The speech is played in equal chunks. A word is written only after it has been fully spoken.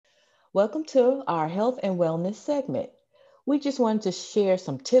Welcome to our health and wellness segment. We just wanted to share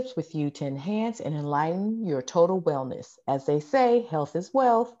some tips with you to enhance and enlighten your total wellness. As they say, health is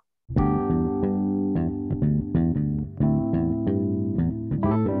wealth.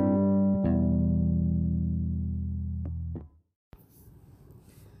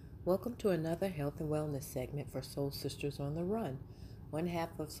 Welcome to another health and wellness segment for Soul Sisters on the Run. One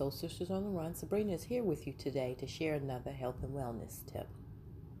half of Soul Sisters on the Run, Sabrina, is here with you today to share another health and wellness tip.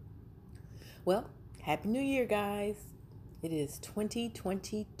 Well, Happy New Year, guys! It is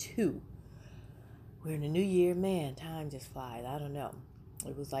 2022. We're in a new year. Man, time just flies. I don't know.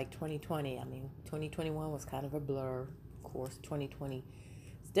 It was like 2020. 2021 was kind of a blur. Of course, 2020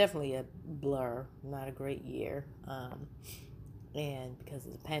 is definitely a blur. Not a great year. And because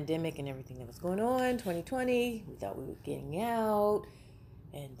of the pandemic and everything that was going on, 2020, we thought we were getting out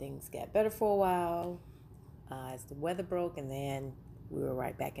and things got better for a while as the weather broke, and then we were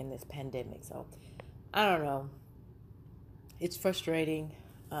right back in this pandemic. So I don't know. It's frustrating.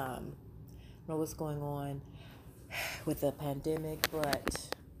 I don't know what's going on with the pandemic, but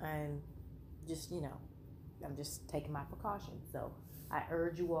I'm just, I'm just taking my precautions. So I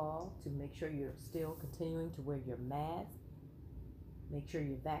urge you all to make sure you're still continuing to wear your mask. Make sure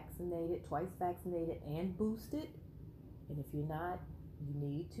you're vaccinated, twice vaccinated and boosted. And if you're not, you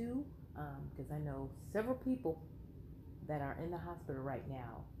need to, because I know several people that are in the hospital right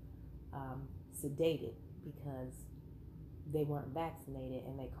now, sedated because they weren't vaccinated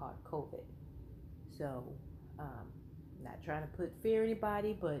and they caught COVID. So, not trying to put fear in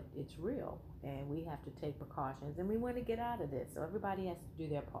anybody, but it's real, and we have to take precautions, and we want to get out of this. So everybody has to do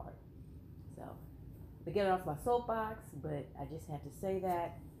their part. So, to get off my soapbox, but I just had to say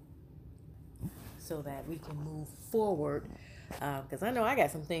that so that we can move forward. Because I know I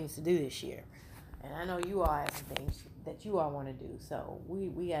got some things to do this year, and I know you all have some things that you all want to do. So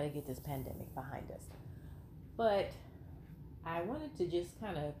we got to get this pandemic behind us. But I wanted to just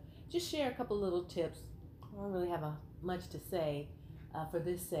kind of just share a couple little tips. I don't really have much to say for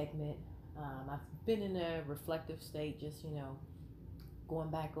this segment. I've been in a reflective state, just going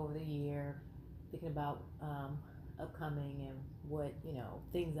back over the year, thinking about upcoming and what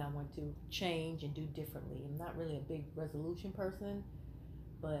things I want to change and do differently. I'm not really a big resolution person,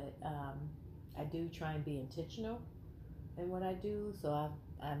 but I do try and be intentional in what I do. So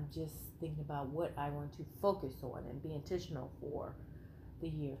I'm just thinking about what I want to focus on and be intentional for the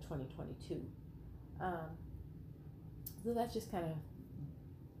year 2022. Um, so that's just kind of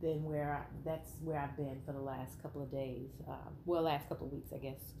been that's where I've been for the last couple of days. Last couple of weeks, I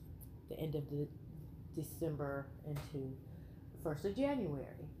guess. The end of the December into the 1st of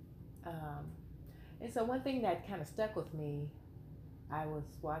January. Um, and so one thing that kind of stuck with me, I was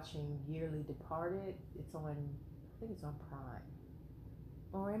watching Yearly Departed. I think it's on Prime,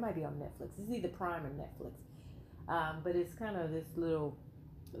 or it might be on Netflix. It's either Prime or Netflix. But it's kind of this little,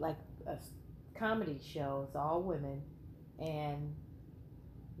 like a comedy show. It's all women, and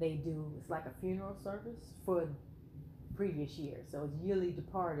it's like a funeral service for previous year. So it's Yearly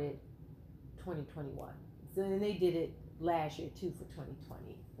Departed 2021. So then they did it last year too for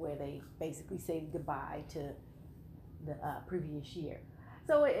 2020, where they basically say goodbye to the previous year.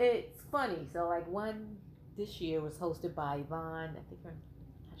 So it's funny. So like one this year was hosted by Yvonne. I think I'm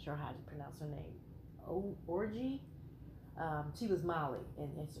not sure how to pronounce her name. Orgy. She was Molly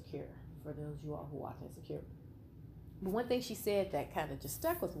in Insecure. For those of you all who watch Insecure. But one thing she said that kind of just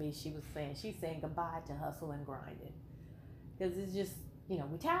stuck with me. She's saying goodbye to hustle and grinding because it's just we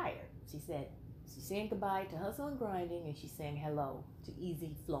tired. She said she's saying goodbye to hustle and grinding, and she's saying hello to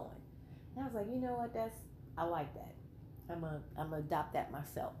easy flowing. And I was like, you know what? I like that. I'm gonna adopt that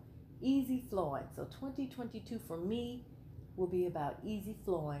myself. Easy flowing. So 2022 for me will be about easy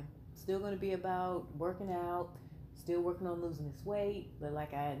flowing. Still going to be about working out. Still working on losing this weight. But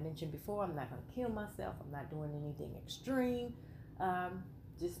like I had mentioned before, I'm not going to kill myself. I'm not doing anything extreme.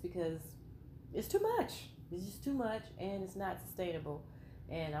 Just because it's too much. It's just too much, and it's not sustainable.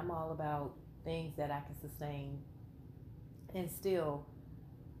 And I'm all about things that I can sustain and still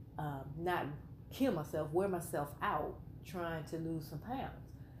not kill myself, wear myself out trying to lose some pounds.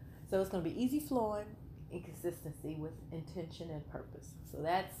 So it's going to be easy flowing and consistency with intention and purpose. So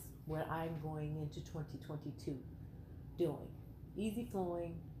that's what I'm going into 2022 doing. Easy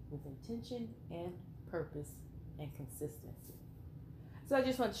flowing with intention and purpose and consistency. So I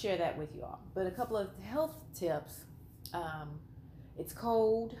just want to share that with you all. But a couple of health tips. Um, it's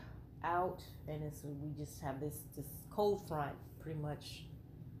cold out, and we just have this cold front pretty much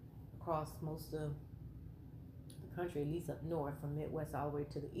across most of the country, at least up north from Midwest all the way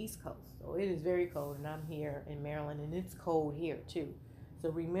to the East Coast. So it is very cold, and I'm here in Maryland, and it's cold here too. So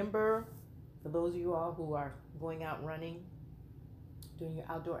remember, for those of you all who are going out running, doing your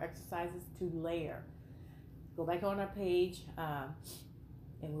outdoor exercises, to layer. Go back on our page,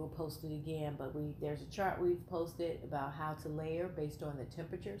 and we'll post it again. But there's a chart we've posted about how to layer based on the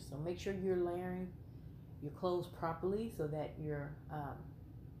temperature. So make sure you're layering your clothes properly so that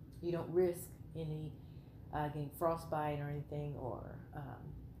you don't risk any getting frostbite or anything, or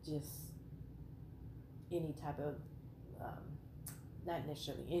just any type of not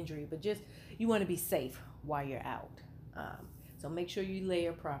necessarily injury, but just you want to be safe while you're out. So make sure you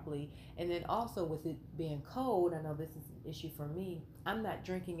layer properly. And then also, with it being cold, I know this is an issue for me. I'm not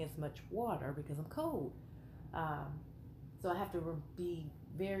drinking as much water because I'm cold. So I have to be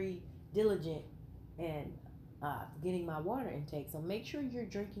very diligent in getting my water intake. So make sure you're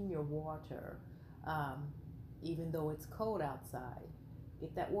drinking your water, even though it's cold outside.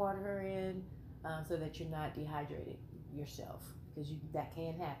 Get that water in so that you're not dehydrated yourself, because that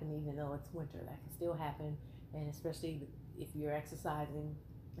can happen even though it's winter. That can still happen, and especially if you're exercising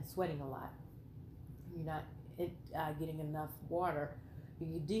and sweating a lot, you're not getting enough water.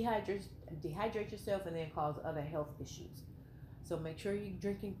 You dehydrate yourself and then cause other health issues. So make sure you're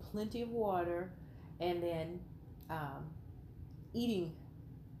drinking plenty of water, and then eating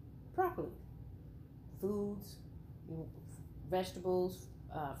properly. Foods, vegetables,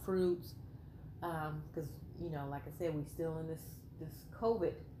 fruits, because like I said, we're still in this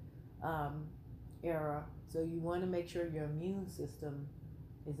COVID era. So you want to make sure your immune system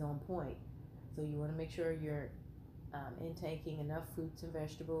is on point. So you want to make sure you're intaking enough fruits and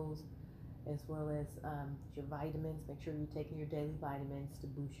vegetables, as well as your vitamins. Make sure you're taking your daily vitamins to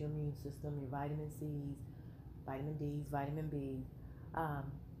boost your immune system, your vitamin C's, vitamin D's, vitamin B. And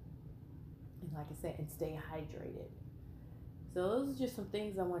like I said, and stay hydrated. So those are just some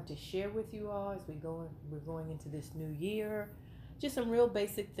things I want to share with you all as we're going into this new year. Just some real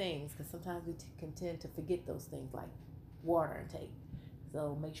basic things, because sometimes we can tend to forget those things, like water intake.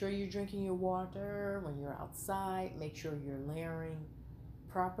 So make sure you're drinking your water when you're outside. Make sure you're layering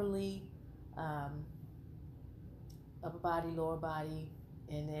properly, upper body, lower body,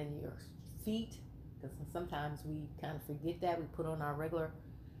 and then your feet, because sometimes we kind of forget that. We put on our regular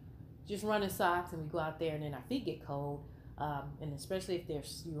just running socks and we go out there and then our feet get cold, and especially if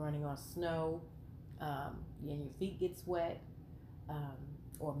you're running on snow, and your feet gets wet,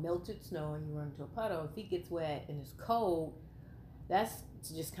 or melted snow, and you run into a puddle, feet gets wet and it's cold. That's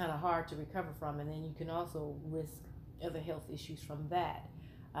just kind of hard to recover from, and then you can also risk other health issues from that.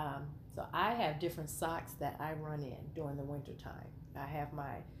 So I have different socks that I run in during the winter time. I have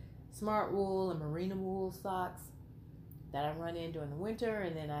my Smart Wool and Merino Wool socks that I run in during the winter,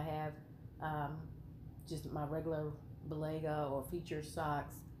 and then I have just my regular Belega or Feature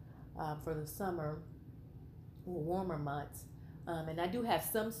socks for the summer or warmer months. And I do have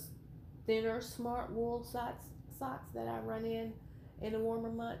some thinner Smart Wool socks that I run in the warmer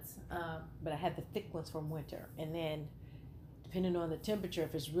months, but I have the thick ones from winter. And then depending on the temperature,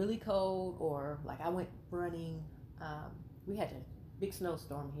 if it's really cold, or like I went running, we had a big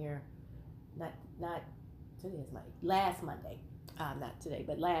snowstorm here, not today is Monday, last Monday, not today,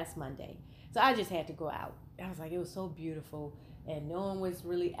 but last Monday. So I just had to go out. I was like, it was so beautiful, and no one was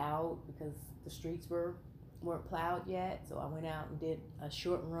really out because the streets weren't plowed yet. So I went out and did a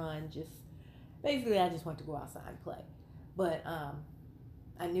short run. Just basically, I just wanted to go outside and play. But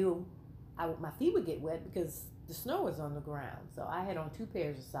I knew my feet would get wet because the snow was on the ground. So I had on 2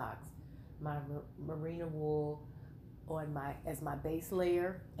 pairs of socks, my Merino Wool as my base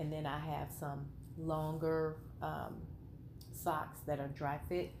layer, and then I have some longer socks that are dry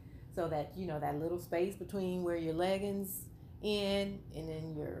fit, so that that little space between where your leggings end and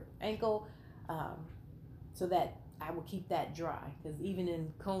then your ankle, so that I will keep that dry, because even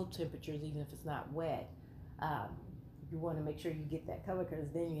in cold temperatures, even if it's not wet, you want to make sure you get that covered, because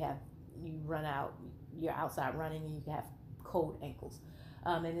then you're outside running and you have cold ankles,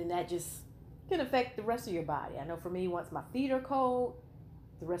 and then that just can affect the rest of your body. I know for me, once my feet are cold,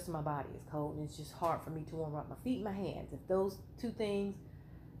 the rest of my body is cold, and it's just hard for me to warm up my feet and my hands. If those 2 things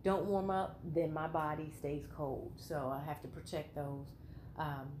don't warm up, then my body stays cold. So I have to protect those.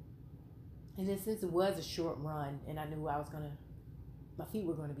 And then since it was a short run and I knew my feet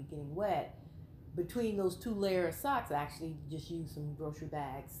were going to be getting wet, between those 2 layers of socks, I actually just used some grocery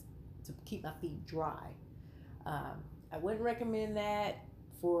bags to keep my feet dry. I wouldn't recommend that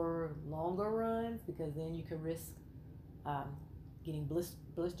for longer runs, because then you can risk getting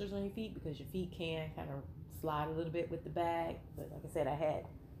blisters on your feet, because your feet can kind of slide a little bit with the bag. But like I said, I had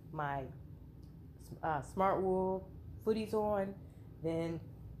my Smart Wool footies on, then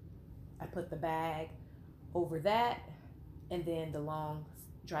I put the bag over that, and then the long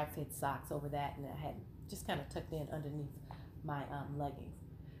dry fit socks over that, and I had just kind of tucked in underneath my leggings.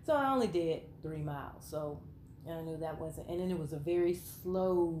 So I only did 3 miles. So I knew that wasn't, and then it was a very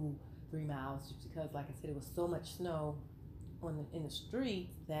slow 3 miles just because, like I said, it was so much snow in the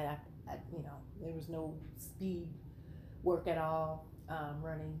streets that there was no speed work at all.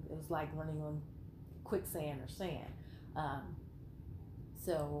 Running, it was like running on quicksand or sand. Um,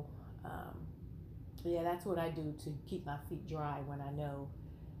 so yeah, that's what I do to keep my feet dry when I know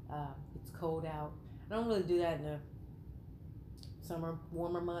it's cold out. I don't really do that in the summer,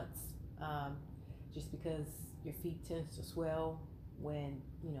 warmer months, just because your feet tends to swell when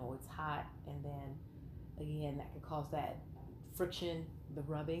it's hot, and then again that could cause that friction, the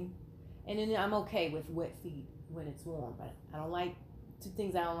rubbing. And then I'm okay with wet feet when it's warm, but I don't like two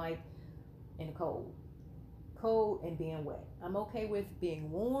things I don't like in the cold and being wet. I'm okay with being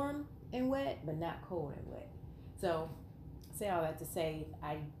warm and wet, but not cold and wet. So I say all that to say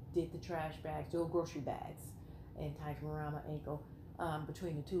I did the trash bags, the old grocery bags, and tied them around my ankle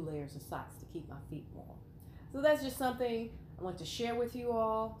between the 2 layers of socks to keep my feet warm. So that's just something I want to share with you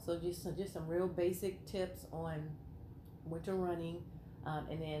all. So just some real basic tips on winter running,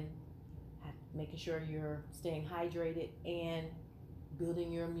 and then making sure you're staying hydrated and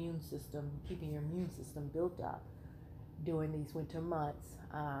building your immune system, keeping your immune system built up during these winter months,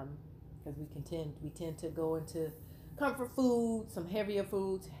 because we tend to go into comfort food, some heavier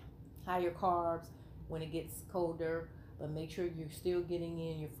foods, higher carbs when it gets colder. But make sure you're still getting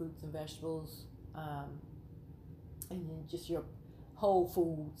in your fruits and vegetables, and then just your whole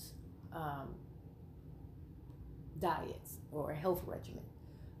foods diets or a health regimen.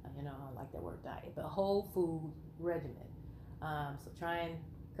 I don't like that word diet, but whole food regimen. So try and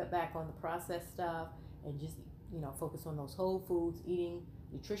cut back on the processed stuff and just focus on those whole foods, eating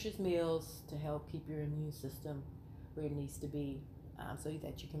nutritious meals to help keep your immune system where it needs to be, so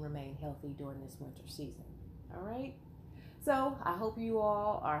that you can remain healthy during this winter season. All right. So I hope you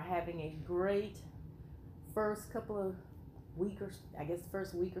all are having a great first week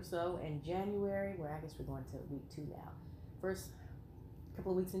or so in January. Well, I guess we're going to week 2 now. First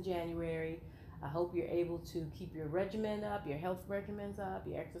couple of weeks in January. I hope you're able to keep your regimen up, your health regimens up,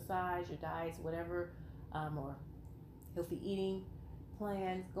 your exercise, your diets, whatever, or healthy eating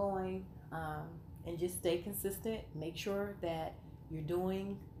plans going, and just stay consistent. Make sure that you're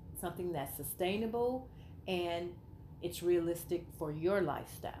doing something that's sustainable and it's realistic for your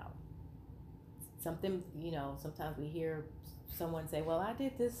lifestyle. Something, sometimes we hear someone say, well, I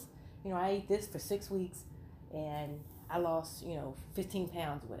did this, I ate this for 6 weeks and I lost, 15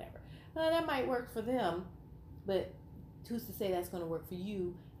 pounds or whatever. That might work for them, but who's to say that's going to work for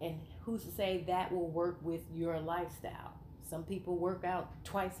you? And who's to say that will work with your lifestyle? Some people work out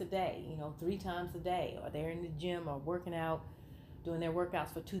twice a day, 3 times a day, or they're in the gym or working out, doing their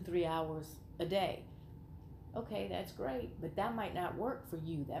workouts for 2-3 hours a day. Okay, that's great, but that might not work for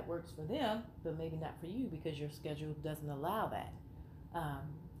you. That works for them, but maybe not for you because your schedule doesn't allow that.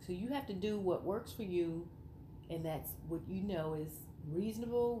 So you have to do what works for you, and that's what is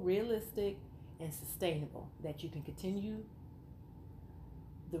reasonable, realistic, and sustainable, that you can continue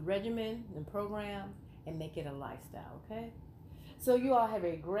the regimen and program and make it a lifestyle. Okay, so you all have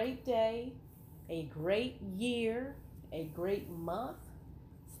a great day, a great year, a great month.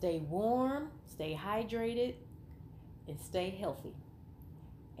 Stay warm, stay hydrated, and stay healthy.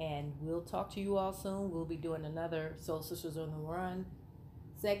 And we'll talk to you all soon. We'll be doing another Soul Sisters on the Run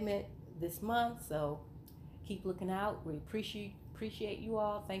segment this month, so keep looking out. We appreciate you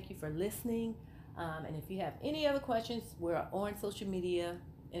all. Thank you for listening. And if you have any other questions, we're on social media,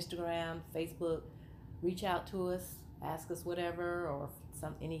 Instagram, Facebook. Reach out to us, ask us whatever, or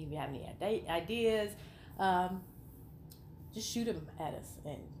if you have any ideas, just shoot them at us,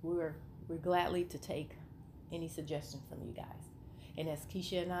 and we're gladly to take any suggestions from you guys. And as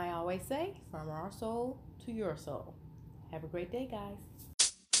Keisha and I always say, from our soul to your soul. Have a great day, guys.